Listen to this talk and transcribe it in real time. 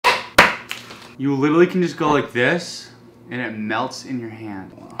You literally can just go like this, and it melts in your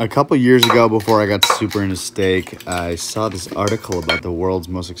hand. A couple years ago, before I got super into steak, I saw this article about the world's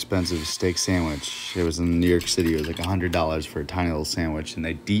most expensive steak sandwich. It was in New York City. It was like $100 for a tiny little sandwich, and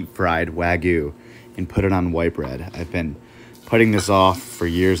they deep fried Wagyu and put it on white bread. I've been putting this off for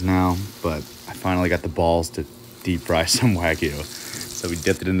years now, but I finally got the balls to deep fry some Wagyu. So we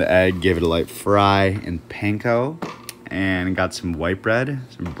dipped it in the egg, gave it a light fry in panko, and got some white bread,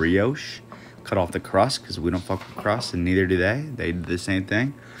 some brioche. Cut off the crust because we don't fuck with crust, and neither do they. They did the same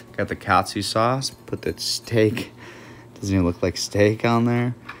thing. Got the Katsu sauce, put the steak, doesn't even look like steak on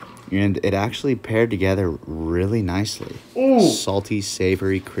there. And it actually paired together really nicely. Ooh. Salty,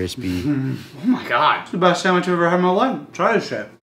 savory, crispy. Oh my God. It's the best sandwich I've ever had in my life. Try this shit.